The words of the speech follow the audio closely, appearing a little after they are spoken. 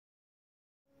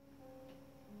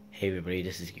Hey everybody,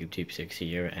 this is TU1-TU53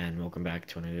 here, and welcome back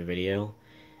to another video.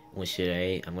 Which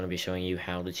today I'm going to be showing you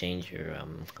how to change your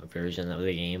version of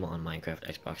the game on Minecraft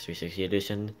Xbox 360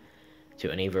 Edition to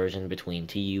any version between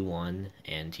TU1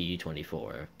 and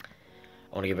TU24.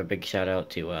 I want to give a big shout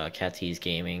out to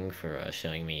CatsyzGaming for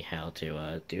showing me how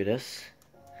to do this.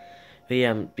 But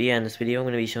yeah, in this video I'm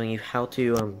going to be showing you how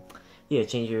to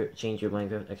change your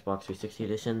Minecraft Xbox 360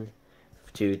 Edition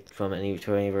to any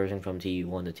version from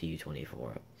TU1 to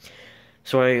TU24.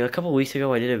 So a couple weeks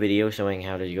ago I did a video showing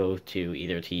how to go to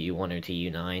either TU1 or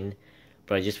TU9,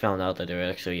 but I just found out that there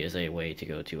actually is a way to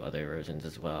go to other versions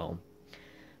as well.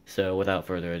 So without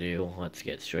further ado, let's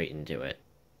get straight into it.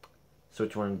 So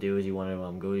what you want to do is you want to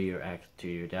go to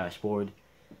your dashboard.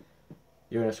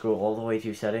 You're going to scroll all the way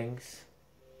to settings,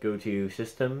 go to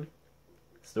system,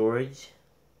 storage,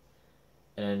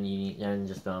 and then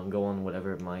just go on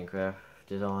whatever Minecraft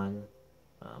is on.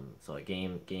 So like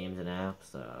games and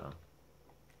apps.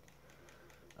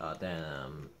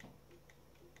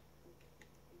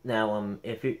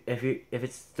 If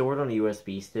it's stored on a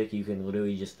USB stick, you can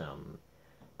literally just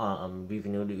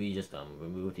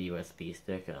remove the USB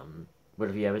stick. But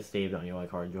if you have it saved on your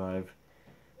hard drive,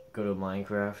 go to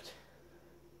Minecraft,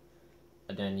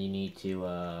 and then you need to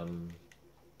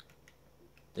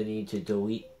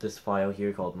delete this file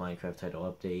here called Minecraft Title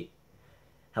Update.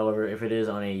 However, if it is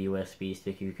on a USB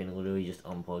stick, you can literally just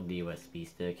unplug the USB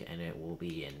stick, and it will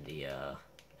be in the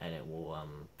and it will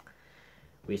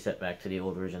reset back to the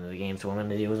old version of the game. So what I'm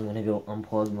gonna do is I'm gonna go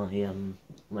unplug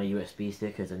my USB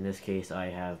stick, because in this case I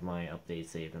have my update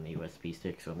saved on the USB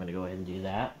stick. So I'm gonna go ahead and do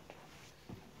that,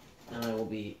 and I will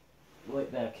be right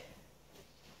back.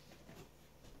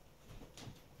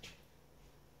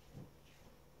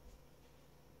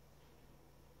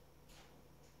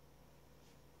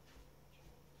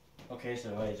 Okay,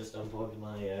 so I just unplugged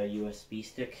my USB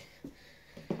stick.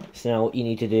 So now what you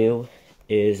need to do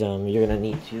is you're gonna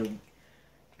need to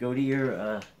go to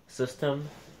your system,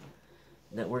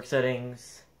 network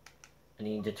settings, and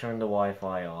you need to turn the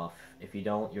Wi-Fi off. If you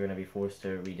don't, you're gonna be forced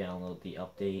to re-download the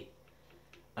update,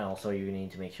 and also you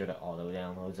need to make sure that auto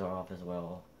downloads are off as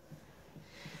well.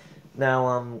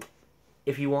 Now,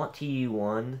 if you want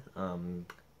TU1,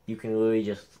 you can literally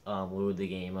just load the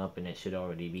game up, and it should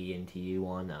already be in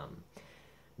TU1.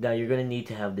 Now you're gonna need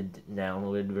to have the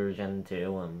downloaded version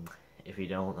too. If you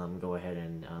don't, go ahead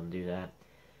and do that.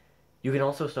 You can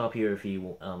also stop here if you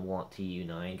want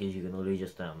TU9, because you can literally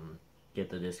just get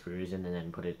the disk version and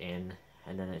then put it in,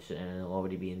 and then it'll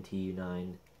already be in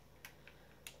TU9.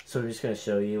 So I'm just gonna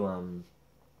show you.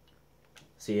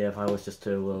 See, if I was just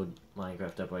to load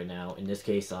Minecraft up right now, in this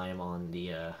case I am on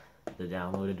the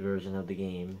downloaded version of the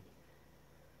game.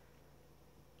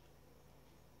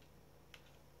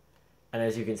 And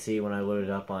as you can see, when I load it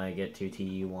up, I get to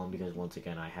TU1 because once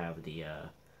again I have the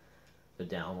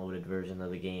downloaded version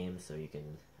of the game. So you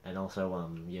can, and also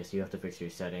yes, you have to fix your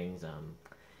settings.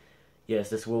 Yes,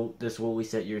 this will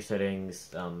reset your settings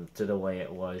to the way it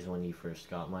was when you first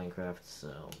got Minecraft.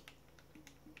 So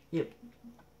yep.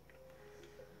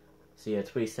 So yeah,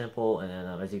 it's pretty simple, and then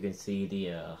as you can see,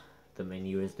 the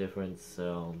menu is different.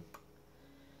 So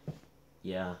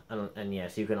yeah, and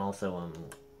yes, you can also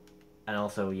and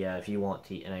also, yeah, if you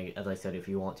want as I said, if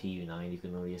you want TU9, you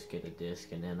can really just get a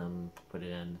disc and then put it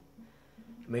in.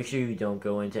 Make sure you don't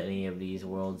go into any of these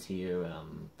worlds here.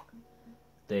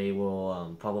 They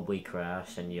will probably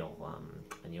crash, and you'll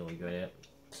regret it.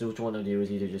 So what you want to do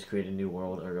is either just create a new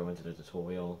world or go into the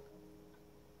tutorial.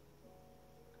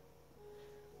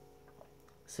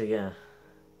 So yeah,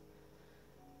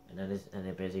 and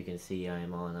as you can see, I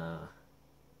am on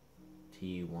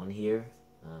TU1 here.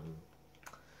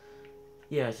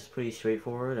 Yeah, it's just pretty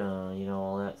straightforward, you know,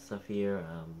 all that stuff here.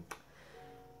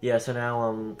 Yeah, so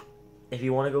now, if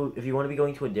you want to be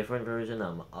going to a different version,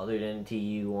 other than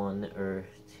TU1 or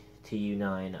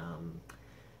TU9,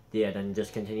 yeah, then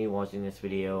just continue watching this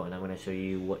video, and I'm going to show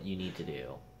you what you need to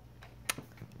do.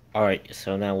 Alright,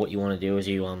 so now what you want to do is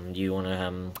you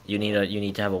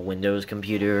need to have a Windows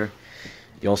computer.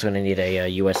 You're also going to need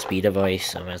a USB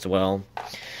device, as well.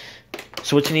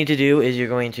 So what you need to do is you're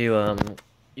going to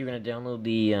download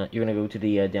you're gonna go to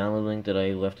the download link that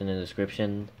I left in the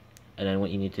description, and then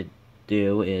what you need to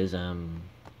do is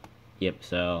yep.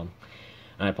 So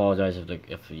I apologize if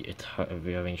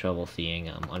you're having trouble seeing.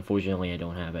 Unfortunately, I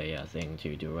don't have a thing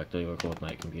to directly record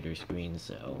my computer screen,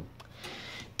 so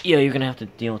yeah, you're gonna have to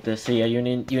deal with this. So yeah,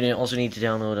 you also need to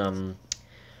download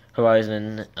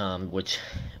Horizon, which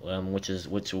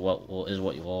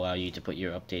will allow you to put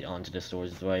your update onto the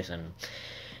storage device, and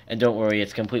don't worry,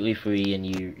 it's completely free, and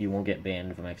you won't get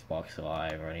banned from Xbox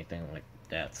Live or anything like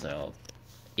that. So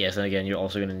yes, and again, you're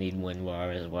also going to need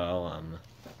WinRAR as well.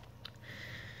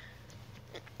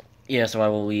 Yeah, so I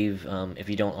will leave, if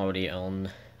you don't already own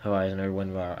Horizon or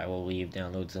WinRAR, I will leave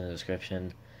downloads in the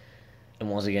description. And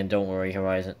once again, don't worry,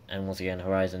 Horizon,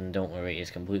 don't worry,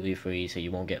 is completely free, so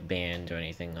you won't get banned or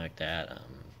anything like that.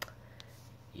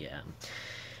 Yeah.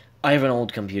 I have an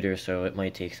old computer, so it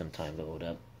might take some time to load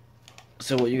up.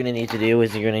 So what you're going to need to do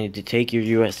is you're going to need to take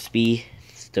your USB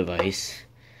device,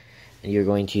 and you're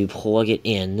going to plug it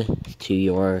in to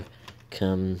your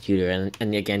computer.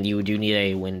 And again, you do need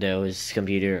a Windows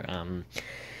computer.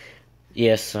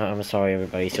 Yes, I'm sorry,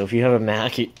 everybody. So if you have a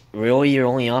Mac, really your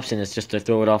only option is just to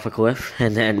throw it off a cliff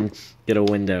and then get a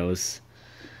Windows.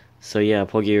 So yeah,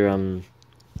 plug your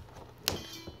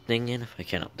thing in. If I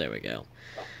can, there we go.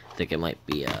 I think it might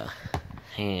be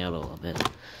hanging out a little bit.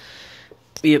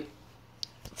 Yep.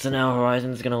 So now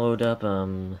Horizon's gonna load up.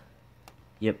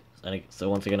 Yep. So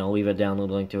once again, I'll leave a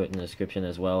download link to it in the description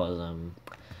as well as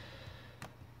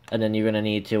and then you're gonna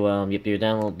need to yep, your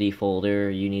download the folder.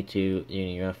 You're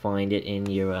gonna find it in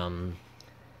your you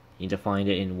need to find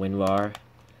it in WinRAR.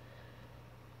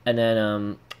 And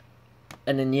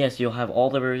then yes, you'll have all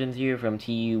the versions here from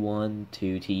TU1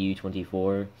 to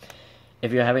TU24.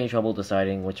 If you're having trouble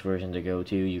deciding which version to go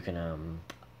to, you can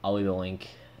I'll leave a link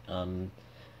and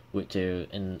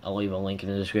I'll leave a link in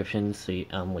the description, so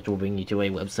which will bring you to a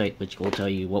website which will tell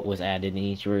you what was added in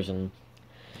each version.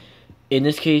 In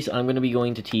this case, I'm going to be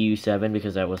going to TU7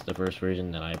 because that was the first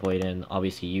version that I played in.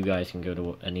 Obviously, you guys can go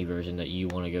to any version that you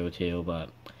want to go to, but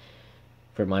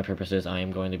for my purposes, I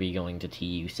am going to be going to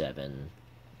TU7.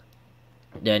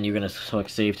 Then you're going to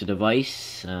select save to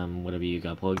device, whatever you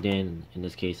got plugged in. In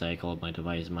this case, I called my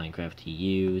device Minecraft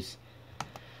TUs.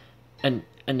 And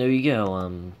there you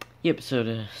go. Yep, so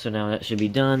now that should be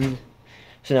done.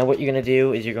 So now what you're going to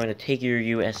do is you're going to take your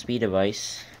USB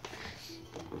device,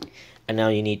 and now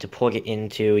you need to plug it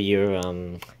into your, you're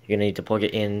going to need to plug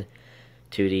it in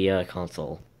to the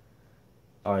console.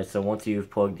 Alright, so once you've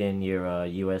plugged in your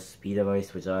USB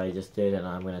device, which I just did, and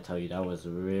I'm going to tell you that was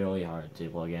really hard to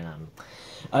plug in.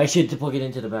 I should to plug it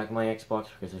into the back of my Xbox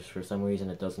because for some reason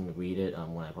it doesn't read it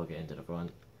when I plug it into the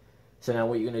front. So now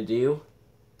what you're going to do,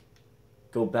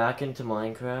 go back into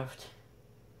Minecraft,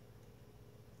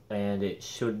 and it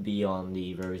should be on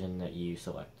the version that you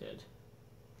selected.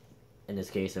 In this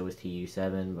case, it was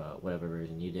TU7, but whatever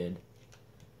version you did.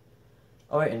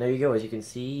 Alright, and there you go. As you can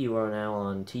see, you are now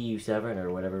on TU7,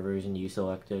 or whatever version you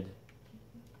selected.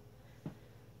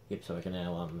 Yep, so I can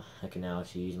now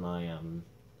actually use my,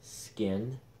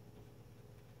 skin.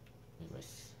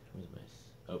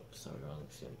 Oh, sorry, wrong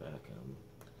skin back.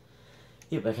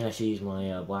 Yep, I can actually use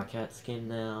my, Black Hat skin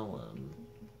now.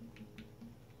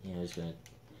 Yeah, I'm just gonna...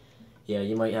 Yeah,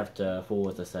 you might have to fool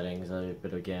with the settings,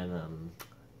 but again,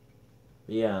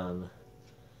 yeah,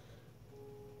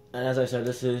 and as I said,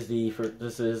 this is the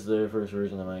first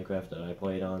version of Minecraft that I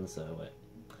played on, so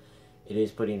it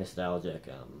is pretty nostalgic.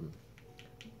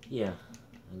 Yeah,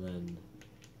 and then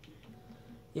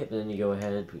yep, and then you go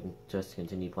ahead, we can just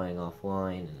continue playing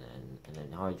offline, and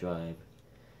then hard drive,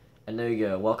 and there you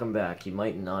go. Welcome back. You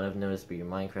might not have noticed, but your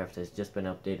Minecraft has just been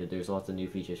updated. There's lots of new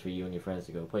features for you and your friends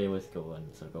to go play with. Go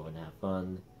and have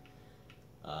fun.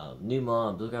 New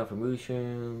mobs, look out for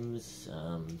mushrooms,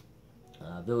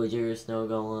 villagers, snow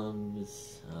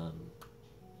golems,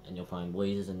 and you'll find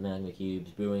blazes and magma cubes,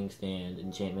 brewing stand,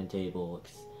 enchantment table,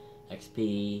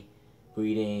 XP,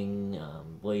 breeding,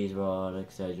 blaze rod,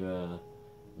 etc.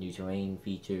 New terrain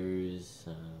features,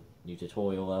 new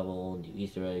tutorial level, new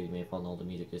Easter eggs. You may have found all the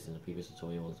music just in the previous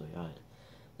tutorials, so yeah,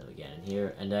 them again in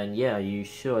here. And then yeah, you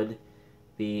should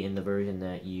be in the version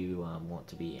that you want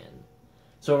to be in.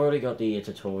 So I've already got the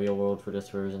tutorial world for this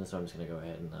version, so I'm just going to go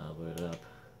ahead and load it up.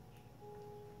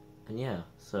 And yeah,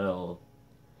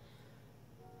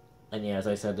 as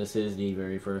I said, this is the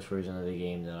very first version of the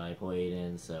game that I played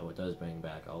in, so it does bring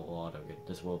back a lot of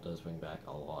this world does bring back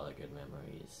a lot of good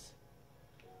memories.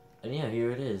 And yeah,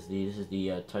 here it is. This is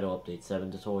the Title Update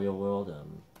 7 tutorial world.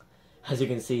 As you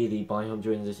can see, the biome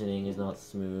transitioning is not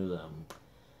smooth.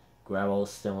 Gravel is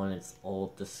still on its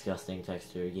old disgusting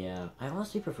texture. Yeah, I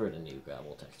honestly prefer the new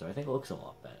gravel texture. I think it looks a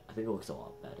lot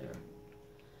better.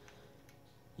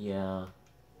 Yeah.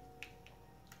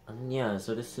 And yeah,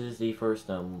 so this is the first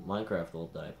Minecraft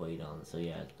world that I played on. So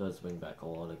yeah, it does bring back a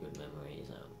lot of good memories.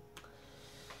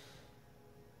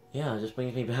 Yeah, it just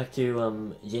brings me back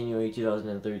to January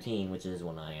 2013, which is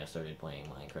when I started playing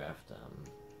Minecraft.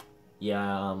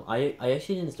 Yeah, I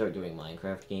actually didn't start doing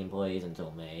Minecraft gameplays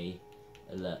until May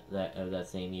that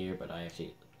same year, but I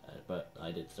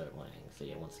did start playing. So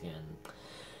yeah, once again,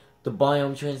 The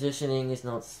biome transitioning is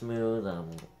not smooth.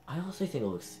 I honestly think it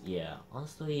looks, yeah.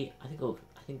 Honestly, I think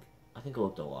it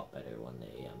looked a lot better when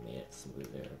they made it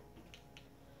smoother.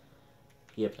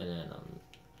 Yep, and then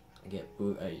and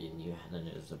then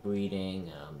there's the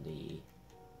breeding,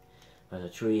 the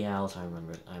tree house. I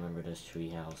remember this tree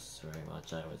house very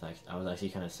much. I was actually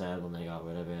kind of sad when they got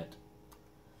rid of it.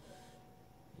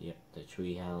 Yep, the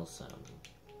tree house.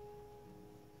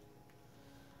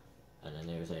 And then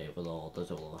there's a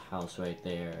little house right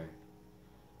there.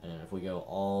 And then if we go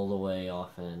all the way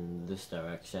off in this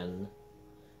direction,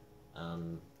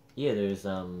 yeah, there's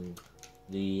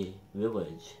the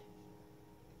village.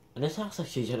 And this house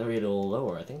actually generated a little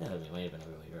lower. I think that might have been a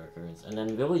really rare occurrence. And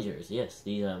then villagers, yes,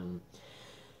 these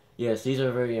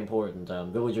are very important.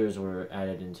 Villagers were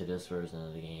added into this version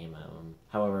of the game.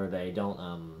 However, they don't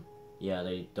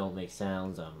they don't make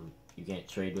sounds. You can't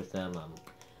trade with them.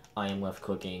 I am left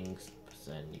cooking,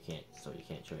 and you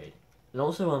can't trade. And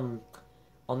also,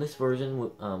 on this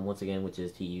version, once again, which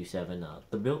is TU7,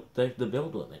 the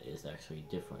build limit is actually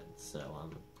different. So,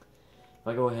 if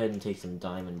I go ahead and take some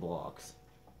diamond blocks,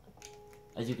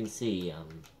 as you can see, it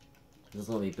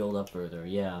doesn't let me build up further.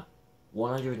 Yeah,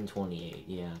 128.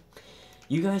 Yeah,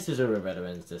 you guys deserve a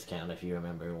veterans discount if you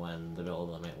remember when the build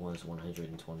limit was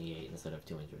 128 instead of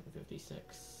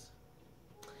 256.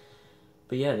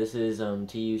 But yeah, this is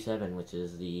TU7, which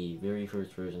is the very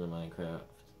first version of Minecraft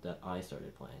that I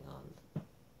started playing on.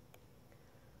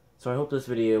 So I hope this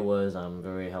video was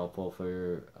very helpful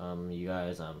for you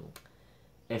guys.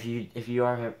 If you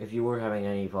were having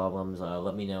any problems,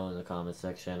 let me know in the comments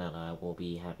section, and I will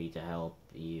be happy to help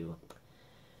you.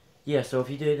 Yeah, so if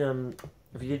you did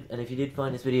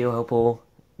find this video helpful,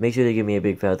 make sure to give me a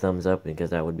big fat thumbs up,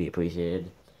 because that would be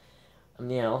appreciated.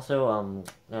 Yeah, also,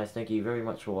 guys, thank you very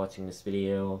much for watching this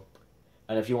video.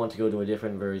 And if you want to go to a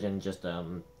different version, just,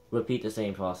 repeat the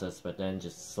same process, but then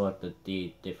just select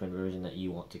the different version that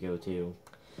you want to go to.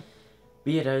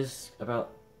 But yeah, that's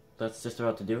just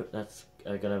about to do it. That's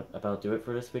gonna about do it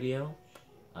for this video.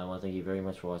 I want to thank you very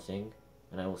much for watching,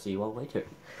 and I will see you all later.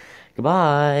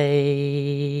 Goodbye!